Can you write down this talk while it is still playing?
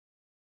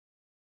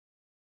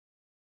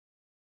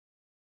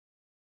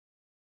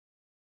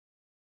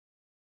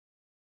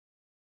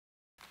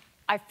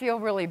I feel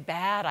really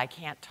bad I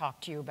can't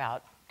talk to you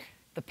about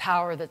the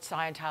power that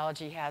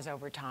Scientology has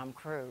over Tom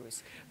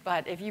Cruise.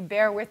 But if you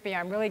bear with me,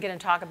 I'm really going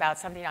to talk about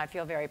something I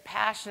feel very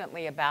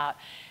passionately about.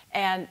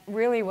 And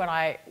really what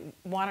I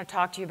want to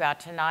talk to you about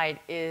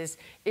tonight is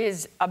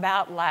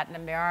about Latin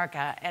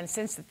America. And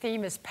since the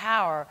theme is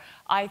power,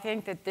 I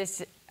think that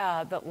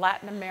that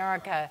Latin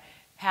America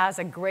has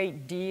a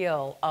great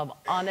deal of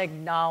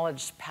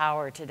unacknowledged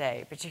power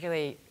today,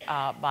 particularly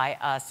by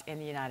us in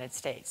the United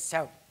States.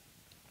 So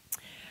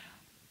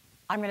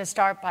I'm going to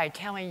start by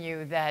telling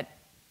you that,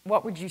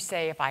 what would you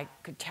say if I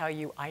could tell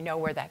you I know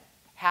where the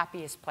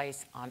happiest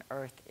place on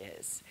earth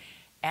is?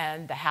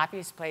 And the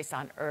happiest place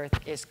on earth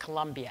is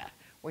Colombia.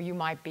 Well, you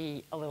might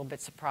be a little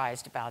bit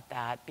surprised about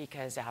that,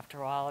 because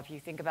after all, if you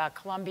think about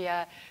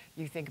Colombia,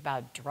 you think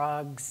about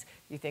drugs,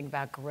 you think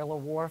about guerrilla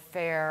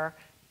warfare,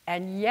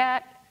 and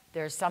yet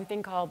there's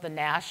something called the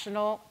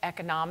National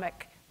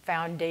Economic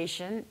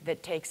Foundation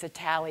that takes a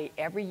tally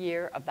every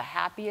year of the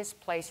happiest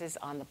places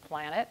on the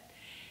planet.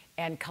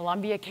 And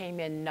Colombia came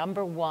in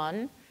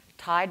 #1,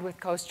 tied with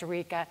Costa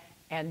Rica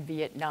and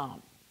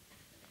Vietnam.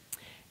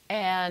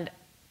 And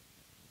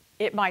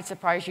it might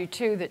surprise you,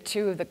 too, that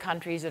 2 of the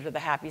countries that are the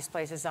happiest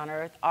places on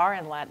earth are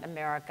in Latin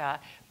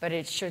America, but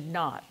it should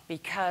not,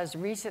 because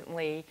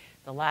recently,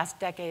 the last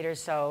decade or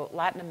so,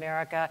 Latin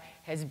America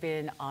has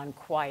been on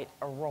quite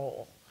a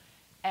roll.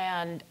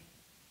 And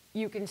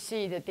you can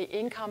see that the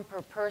income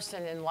per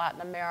person in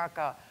Latin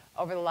America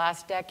over the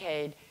last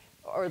decade,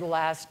 or the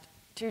last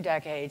 2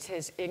 decades,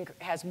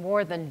 has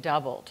more than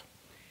doubled.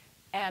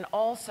 And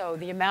also,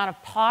 the amount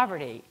of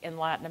poverty in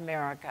Latin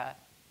America,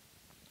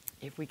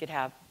 if we could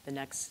have the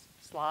next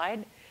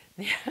slide.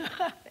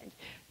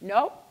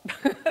 Nope,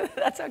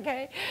 that's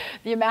okay.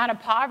 The amount of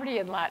poverty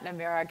in Latin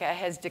America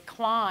has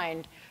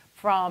declined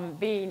from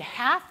being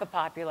half the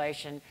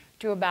population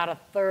to about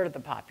 1/3 of the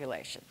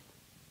population.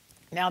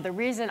 Now, the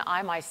reason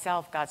I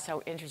myself got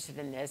so interested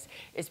in this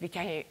is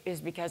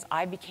because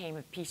I became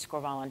a Peace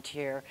Corps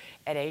volunteer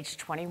at age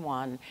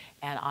 21,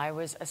 and I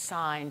was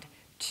assigned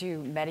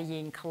to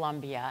Medellin,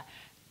 Colombia.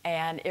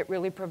 And it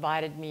really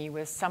provided me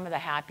with some of the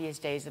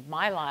happiest days of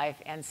my life,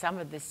 and some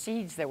of the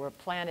seeds that were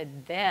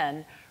planted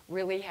then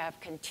really have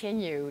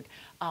continued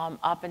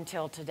up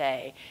until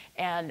today.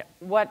 And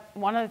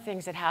one of the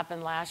things that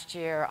happened last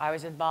year, I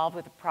was involved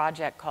with a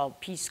project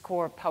called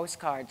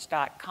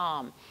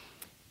PeaceCorpsPostcards.com.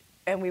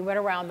 And we went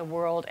around the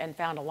world and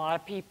found a lot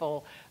of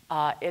people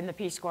in the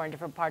Peace Corps in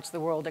different parts of the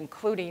world,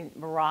 including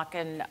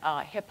Moroccan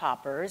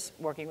hip-hoppers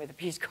working with a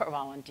Peace Corps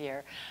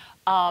volunteer.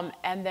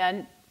 And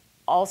then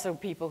also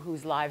people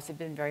whose lives have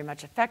been very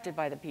much affected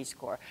by the Peace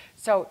Corps.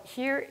 So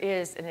here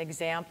is an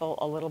example,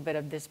 a little bit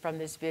of this from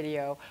this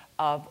video,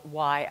 of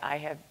why I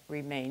have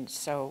remained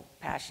so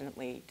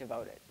passionately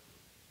devoted.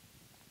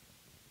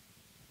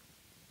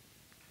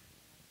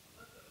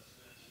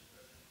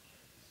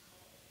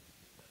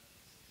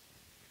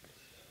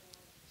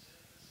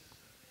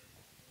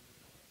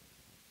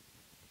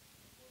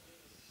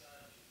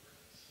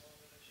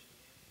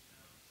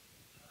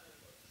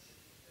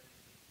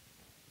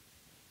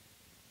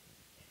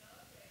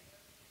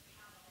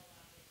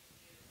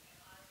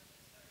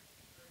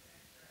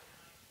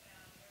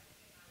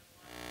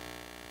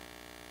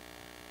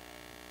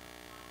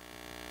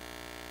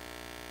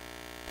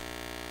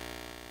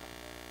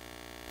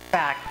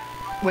 Back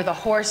with a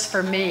horse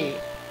for me.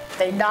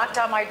 They knocked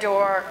on my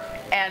door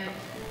and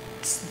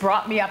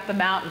brought me up the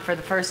mountain for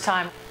the first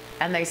time.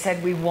 And they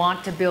said, we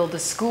want to build a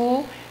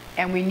school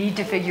and we need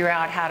to figure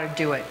out how to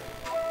do it.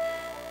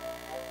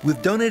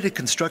 With donated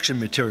construction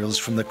materials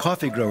from the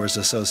Coffee Growers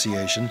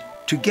Association,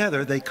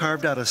 together they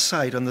carved out a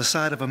site on the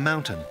side of a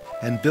mountain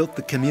and built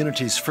the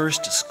community's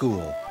first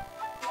school.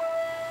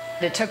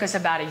 It took us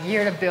about a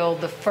year to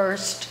build the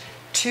first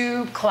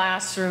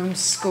 2-classroom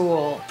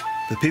school.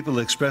 The people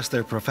expressed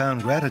their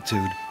profound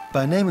gratitude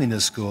by naming the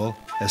school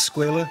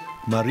Escuela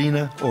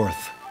Marina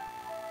Orth.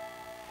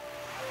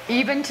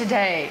 Even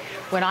today,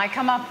 when I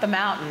come up the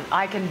mountain,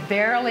 I can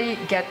barely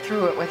get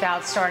through it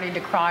without starting to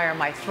cry or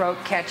my throat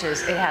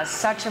catches. It has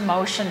such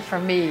emotion for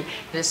me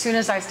that as soon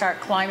as I start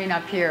climbing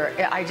up here,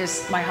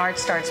 my heart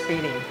starts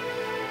beating.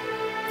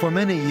 For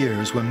many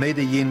years, when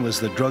Medellin was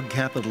the drug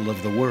capital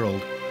of the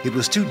world, it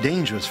was too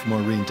dangerous for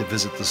Maureen to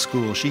visit the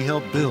school she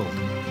helped build.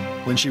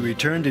 When she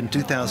returned in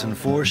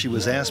 2004, she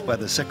was asked by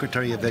the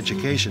Secretary of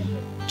Education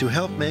to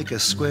help make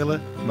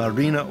Escuela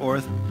Marina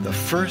Orth the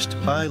first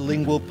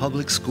bilingual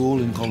public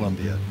school in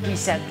Colombia. He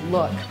said,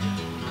 look,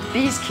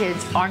 these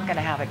kids aren't going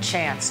to have a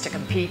chance to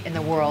compete in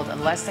the world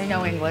unless they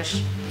know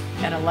English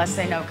and unless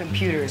they know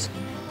computers.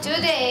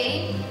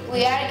 Today,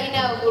 we are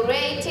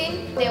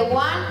inaugurating the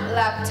One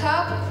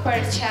Laptop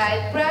per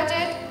Child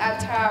project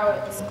at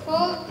our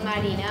school,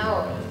 Marina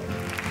Orth.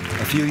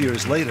 A few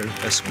years later,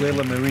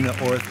 Escuela Marina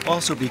Orth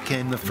also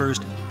became the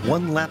first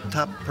 1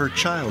 laptop per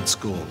child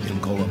school in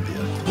Colombia.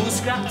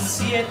 Busca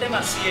 7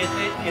 más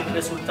 7 el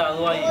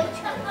resultado ahí.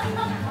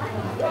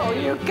 Oh,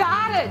 you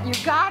got it,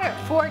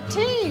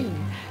 14.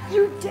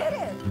 You did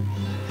it.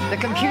 The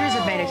computers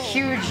have made a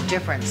huge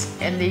difference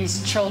in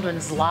these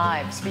children's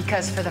lives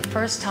because for the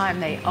first time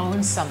they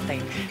own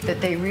something that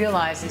they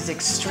realize is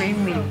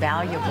extremely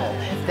valuable,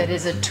 that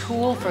is a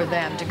tool for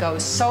them to go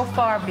so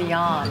far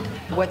beyond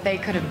what they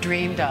could have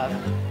dreamed of.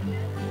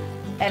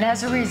 And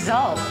as a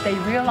result, they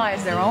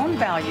realize their own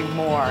value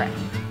more.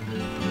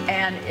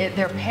 And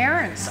their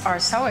parents are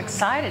so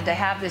excited to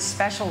have this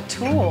special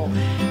tool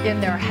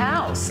in their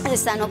house.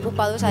 Están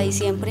ocupados ahí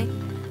siempre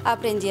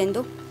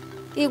aprendiendo.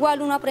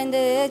 Igual uno aprende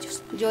de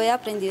ellos. Yo he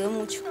aprendido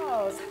mucho.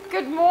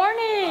 Good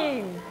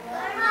morning.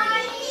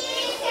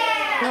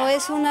 No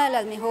es una de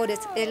las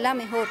mejores, es la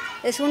mejor.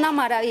 Es una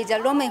maravilla,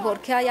 es lo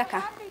mejor que hay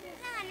acá.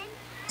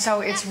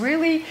 So it's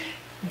really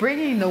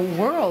bringing the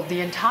world, the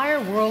entire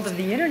world of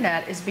the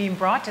internet is being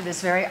brought to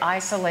this very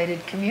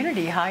isolated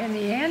community high in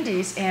the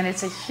Andes, and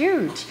it's a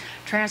huge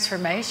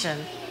transformation.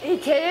 ¿Y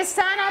qué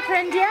están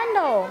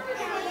aprendiendo?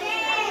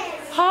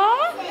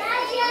 ¿Ah?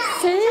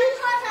 ¿Sí?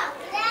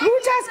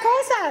 Muchas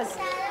cosas.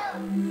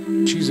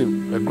 She's a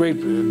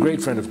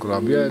great friend of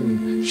Colombia,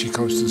 and she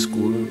comes to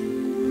school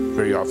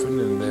very often,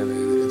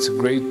 and it's a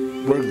great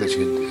work that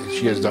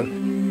she has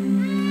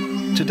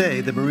done. Today,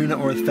 the Marina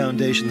Orth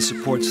Foundation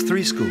supports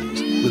 3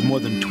 schools with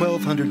more than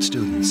 1,200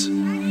 students.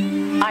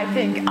 I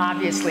think,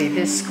 obviously,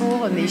 this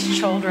school and these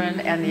children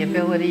and the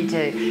ability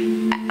to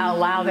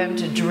allow them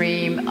to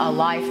dream a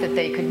life that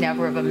they could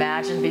never have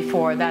imagined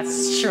before,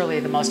 that's surely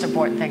the most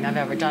important thing I've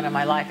ever done in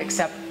my life,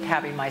 except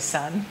having my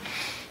son.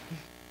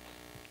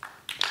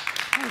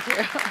 Thank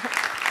you.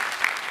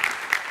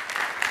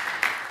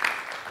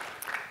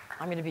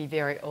 I'm going to be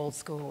very old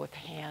school with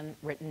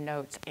handwritten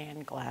notes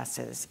and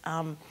glasses.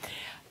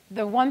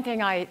 The one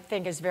thing I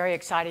think is very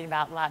exciting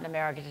about Latin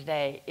America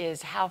today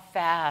is how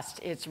fast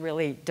it's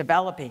really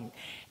developing.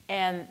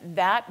 And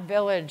that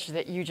village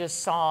that you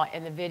just saw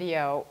in the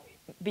video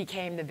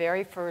became the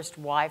very first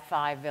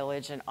Wi-Fi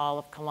village in all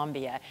of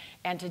Colombia.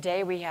 And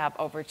today we have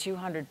over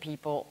 200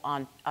 people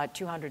on,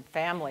 200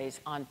 families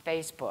on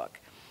Facebook.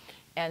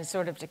 And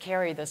sort of to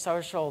carry the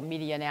social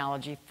media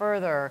analogy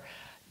further,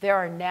 there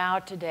are now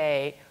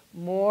today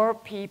more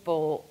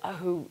people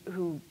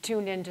who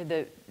tune into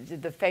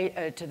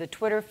the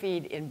Twitter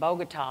feed in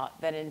Bogota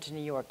than into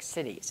New York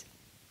City's.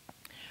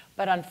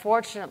 But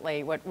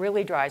unfortunately, what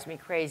really drives me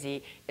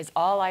crazy is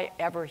all I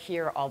ever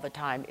hear all the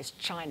time is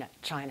China,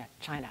 China,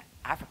 China,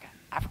 Africa,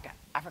 Africa,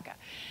 Africa.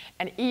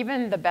 And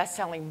even the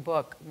best-selling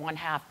book, One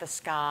Half the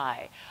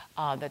Sky,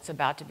 that's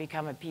about to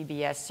become a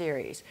PBS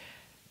series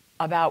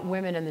about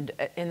women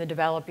in the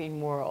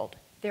developing world,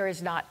 there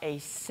is not a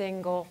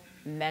single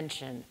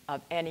mention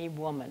of any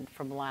woman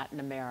from Latin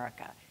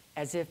America,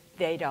 as if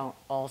they don't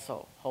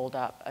also hold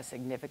up a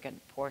significant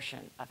portion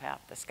of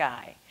half the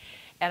sky.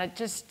 And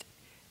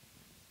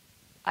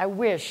I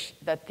wish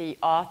that the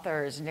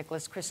authors,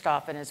 Nicholas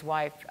Kristof and his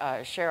wife,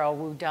 Cheryl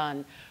Wu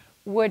Dunn,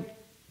 would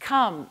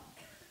come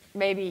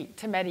maybe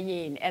to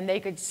Medellin and they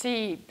could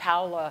see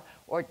Paula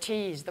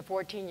Ortiz, the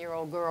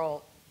 14-year-old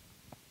girl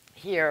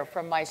here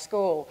from my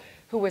school,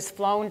 who was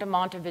flown to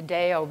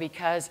Montevideo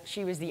because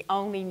she was the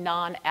only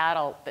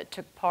non-adult that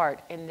took part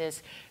in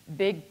this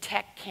big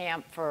tech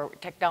camp for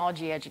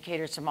technology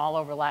educators from all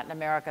over Latin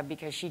America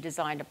because she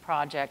designed a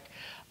project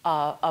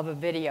of a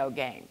video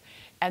game.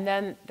 And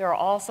then there are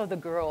also the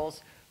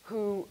girls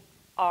who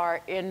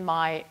are in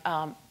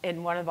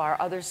one of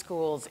our other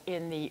schools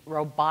in the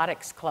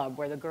robotics club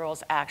where the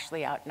girls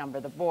actually outnumber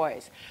the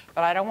boys.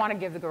 But I don't want to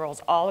give the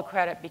girls all the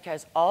credit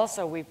because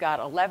also we've got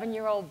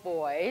 11-year-old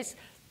boys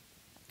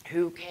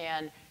who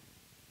can,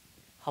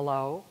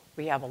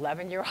 we have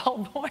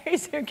 11-year-old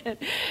boys who can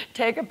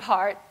take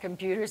apart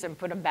computers and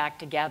put them back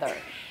together.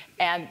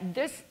 And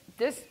this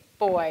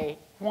boy,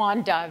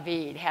 Juan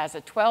David, has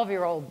a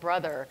 12-year-old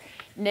brother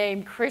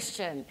named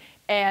Christian.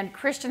 And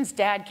Christian's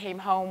dad came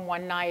home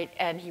one night,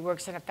 and he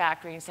works in a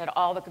factory, and said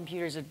all the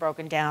computers had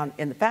broken down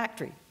in the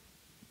factory.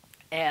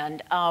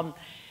 And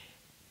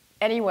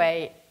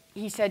anyway,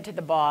 he said to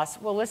the boss,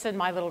 well, listen,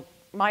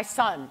 my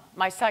son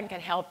can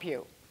help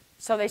you.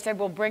 So they said,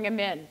 well, bring him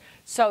in.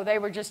 So they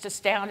were just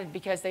astounded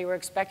because they were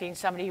expecting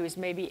somebody who was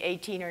maybe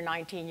 18 or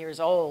 19 years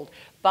old,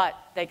 but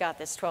they got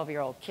this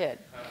 12-year-old kid.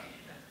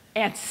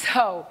 And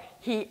so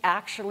he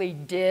actually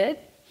did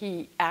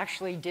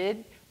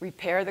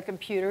repair the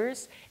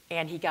computers,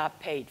 and he got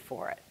paid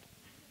for it.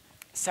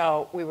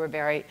 So we were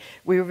very,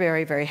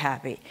 very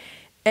happy.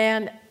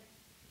 And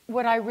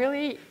what I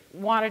really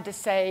wanted to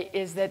say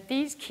is that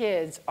these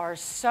kids are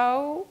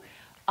so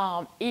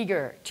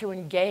eager to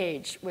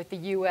engage with the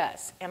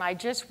U.S. And I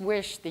just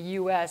wish the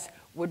U.S.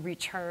 would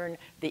return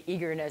the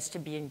eagerness to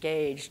be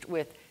engaged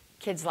with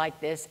kids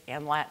like this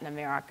and Latin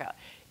America.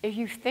 If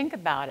you think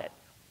about it,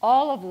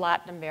 all of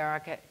Latin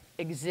America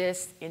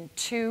exists in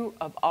 2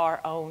 of our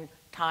own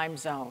time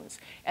zones.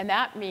 And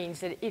that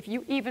means that if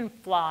you even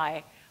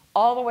fly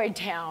all the way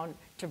down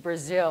to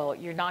Brazil,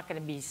 you're not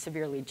going to be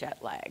severely jet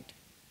lagged.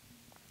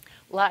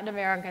 Latin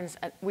Americans,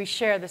 we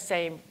share the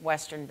same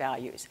Western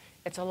values.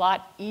 It's a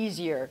lot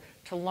easier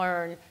to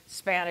learn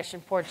Spanish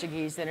and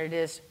Portuguese than it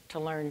is to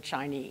learn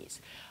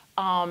Chinese.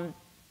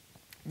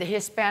 The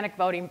Hispanic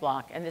voting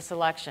bloc in this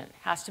election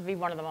has to be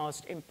one of the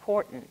most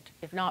important,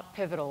 if not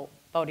pivotal,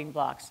 voting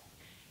blocs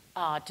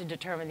to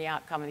determine the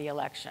outcome of the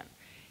election.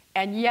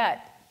 And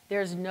yet,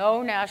 there's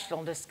no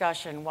national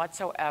discussion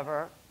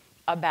whatsoever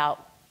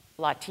about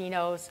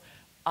Latinos,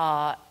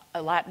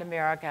 Latin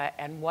America,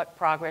 and what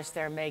progress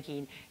they're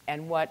making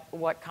and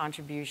what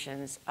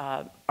contributions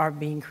are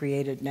being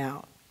created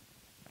now.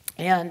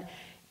 And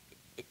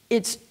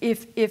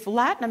if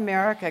Latin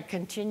America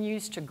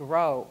continues to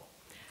grow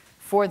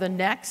for the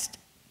next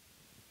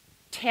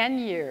 10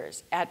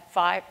 years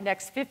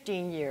next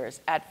 15 years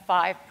at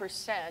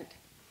 5%,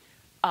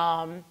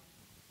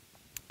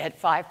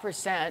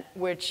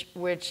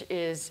 which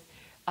is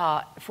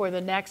for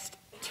the next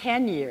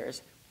 10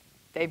 years,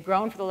 they've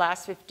grown for the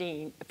last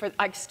 15,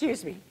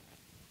 excuse me,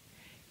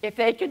 if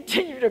they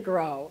continue to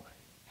grow,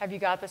 have you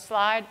got the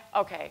slide?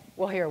 Okay,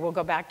 well here, we'll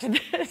go back to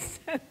this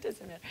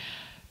just a minute.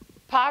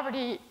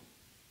 Poverty,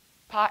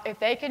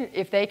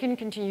 if they can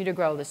continue to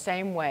grow the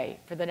same way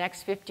for the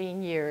next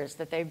 15 years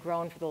that they've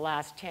grown for the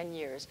last 10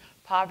 years,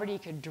 poverty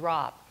could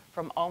drop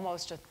from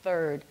almost a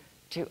third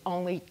to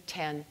only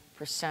 10%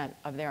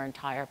 of their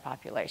entire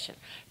population.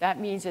 That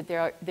means that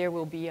there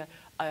will be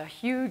a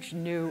huge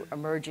new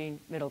emerging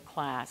middle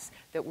class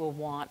that will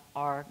want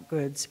our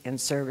goods and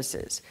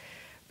services.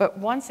 But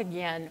once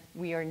again,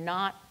 we are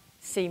not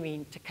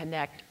seeming to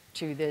connect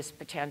to this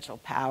potential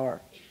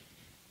power.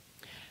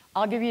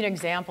 I'll give you an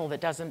example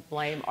that doesn't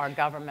blame our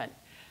government.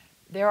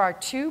 There are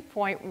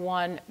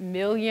 2.1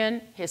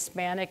 million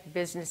Hispanic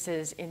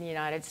businesses in the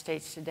United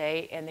States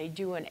today, and they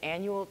do an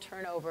annual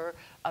turnover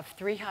of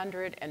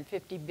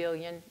 $350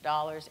 billion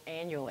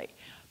annually.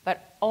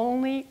 But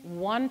only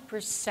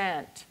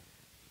 1%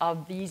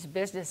 of these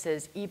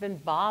businesses even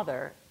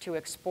bother to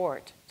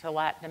export to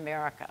Latin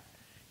America.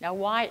 Now,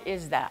 why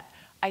is that?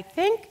 I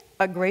think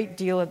a great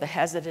deal of the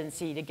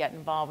hesitancy to get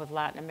involved with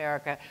Latin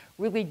America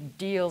really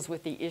deals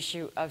with the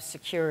issue of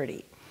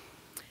security.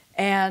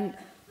 And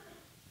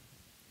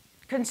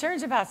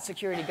concerns about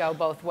security go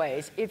both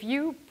ways. If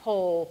you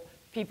poll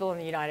people in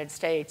the United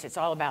States, it's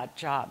all about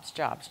jobs,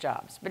 jobs,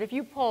 jobs. But if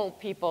you poll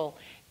people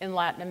in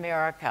Latin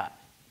America,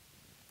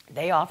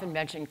 they often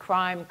mention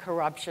crime,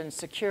 corruption,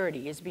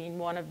 security as being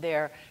one of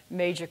their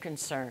major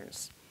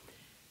concerns.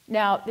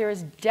 Now, there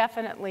is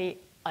definitely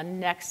a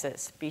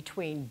nexus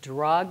between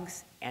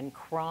drugs and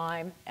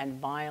crime and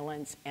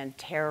violence and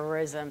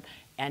terrorism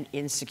and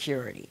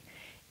insecurity.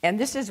 And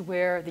this is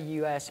where the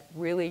US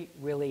really,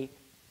 really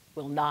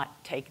will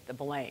not take the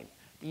blame.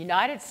 The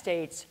United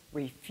States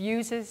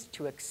refuses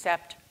to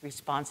accept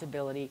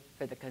responsibility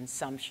for the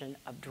consumption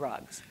of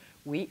drugs.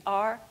 We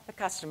are the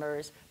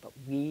customers, but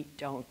we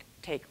don't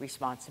take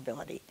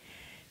responsibility.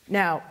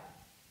 Now,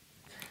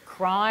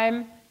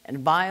 crime and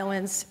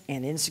violence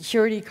and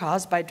insecurity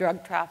caused by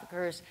drug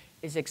traffickers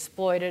is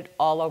exploited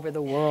all over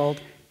the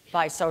world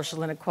by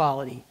social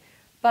inequality.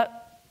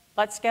 But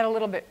let's get a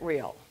little bit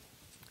real.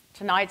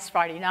 Tonight's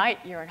Friday night,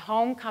 you're in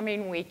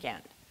homecoming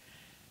weekend.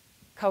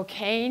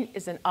 Cocaine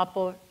is an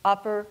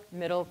upper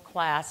middle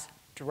class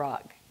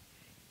drug.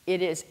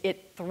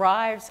 It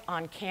thrives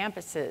on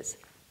campuses,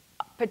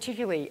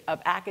 particularly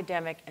of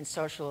academic and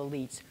social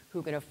elites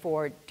who can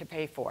afford to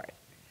pay for it.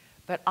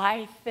 But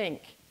I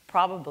think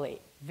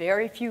probably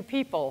very few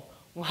people,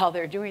 while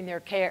they're doing their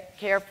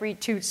carefree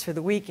toots for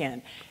the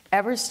weekend,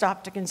 ever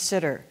stop to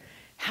consider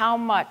how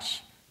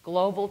much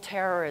global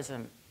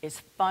terrorism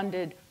is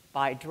funded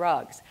by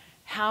drugs.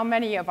 How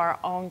many of our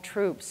own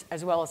troops,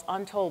 as well as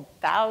untold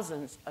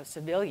thousands of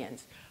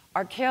civilians,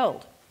 are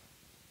killed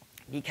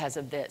because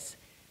of this.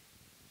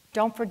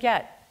 Don't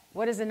forget,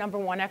 what is the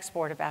 #1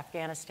 export of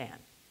Afghanistan?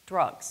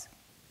 Drugs.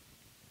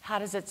 How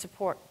does it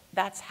support?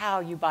 That's how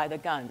you buy the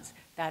guns.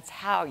 That's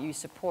how you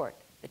support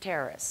the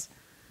terrorists.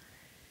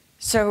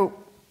 So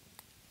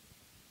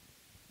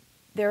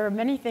there are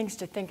many things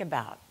to think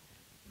about.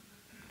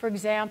 For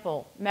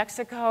example,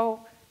 Mexico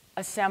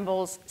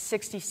assembles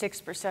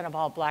 66% of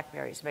all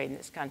blackberries made in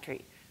this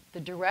country. The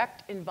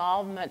direct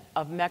involvement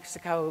of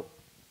Mexico's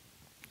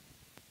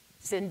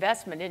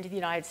investment into the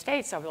United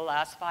States over the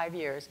last 5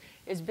 years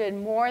has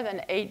been more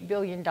than $8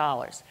 billion.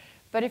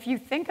 But if you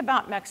think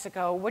about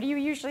Mexico, what do you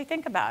usually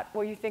think about?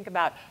 Well, you think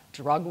about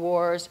drug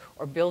wars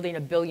or building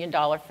 $1 billion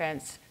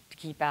fence to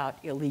keep out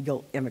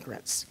illegal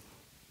immigrants.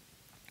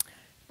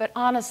 But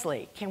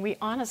honestly, can we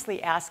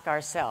honestly ask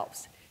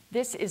ourselves,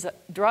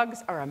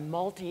 drugs are a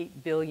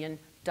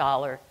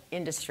multi-billion-dollar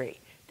industry.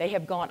 They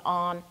have gone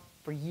on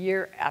for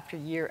year after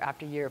year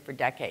after year for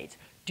decades.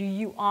 Do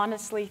you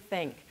honestly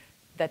think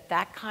that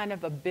that kind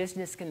of a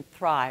business can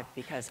thrive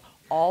because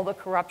all the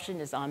corruption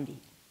is on the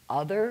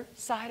other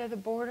side of the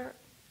border?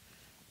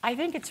 I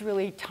think it's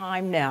really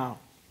time now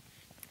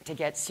to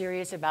get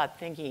serious about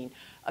thinking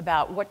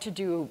about what to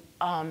do,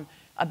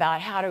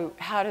 about how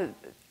to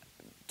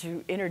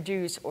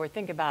introduce or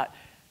think about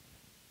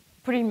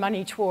putting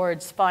money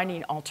towards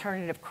finding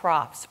alternative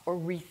crops or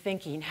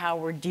rethinking how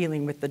we're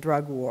dealing with the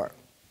drug war.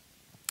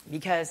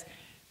 Because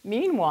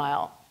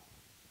meanwhile,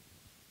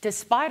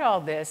 despite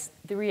all this,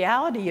 the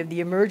reality of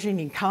the emerging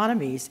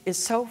economies is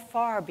so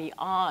far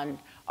beyond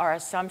our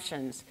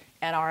assumptions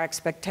and our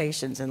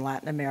expectations in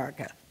Latin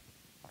America.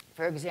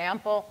 For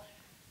example,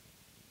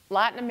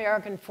 Latin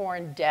American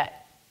foreign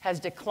debt has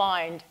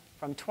declined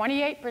from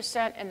 28%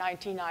 in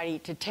 1990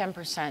 to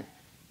 10%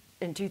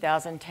 in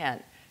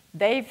 2010.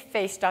 They've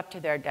faced up to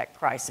their debt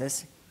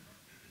crisis,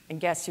 and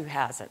guess who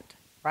hasn't,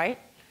 right?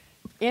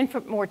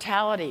 Infant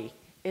mortality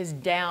is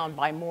down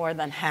by more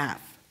than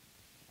half.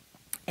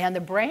 And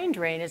the brain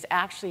drain is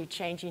actually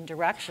changing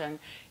direction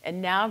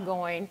and now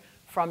going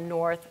from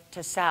north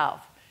to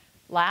south.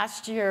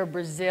 Last year,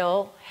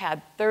 Brazil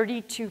had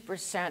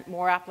 32%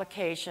 more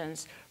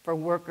applications for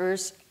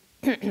workers,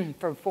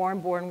 for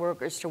foreign-born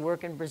workers to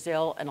work in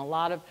Brazil, and a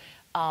lot of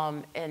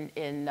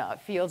in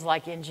fields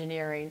like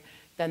engineering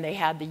than they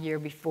had the year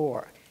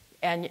before.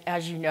 And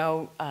as you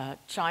know,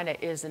 China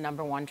is the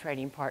 #1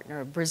 trading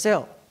partner of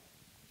Brazil.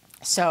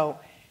 So,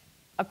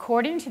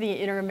 according to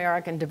the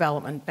Inter-American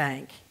Development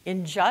Bank,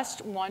 in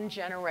just one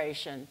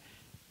generation,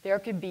 there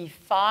could be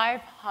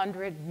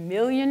 500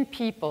 million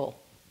people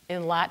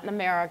in Latin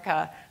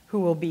America who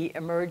will be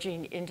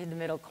emerging into the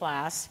middle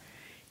class,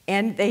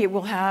 and they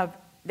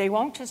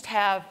won't just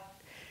have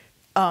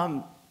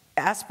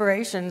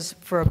aspirations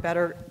for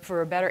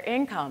a better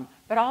income,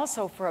 but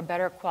also for a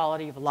better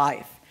quality of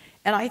life.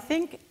 And I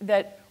think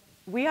that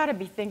we ought to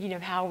be thinking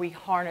of how we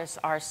harness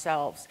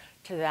ourselves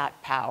to that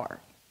power.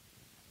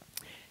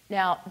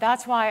 Now,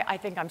 that's why I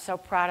think I'm so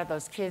proud of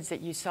those kids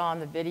that you saw in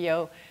the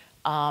video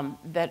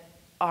that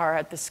are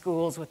at the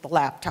schools with the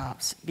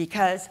laptops,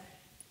 because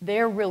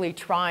they're really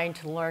trying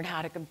to learn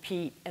how to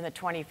compete in the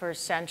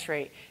 21st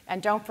century.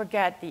 And don't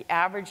forget, the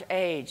average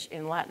age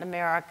in Latin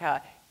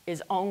America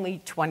is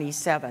only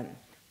 27.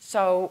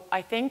 So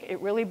I think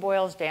it really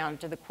boils down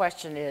to the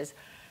question is,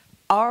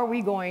 are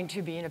we going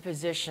to be in a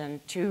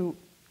position to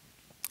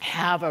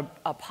have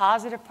a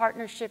positive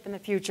partnership in the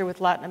future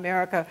with Latin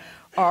America,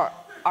 or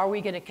are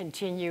we going to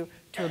continue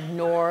to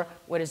ignore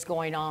what is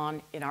going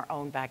on in our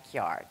own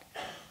backyard?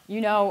 You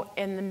know,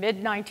 in the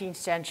mid-19th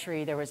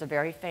century, there was a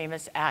very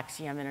famous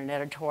axiom in an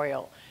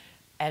editorial,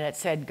 and it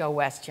said, "Go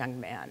west, young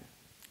man."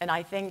 And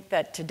I think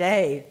that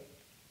today,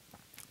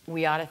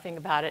 we ought to think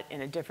about it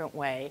in a different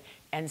way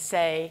and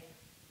say,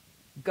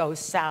 "Go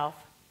south,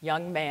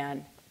 young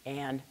man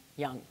and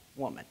young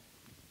woman."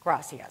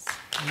 Gracias.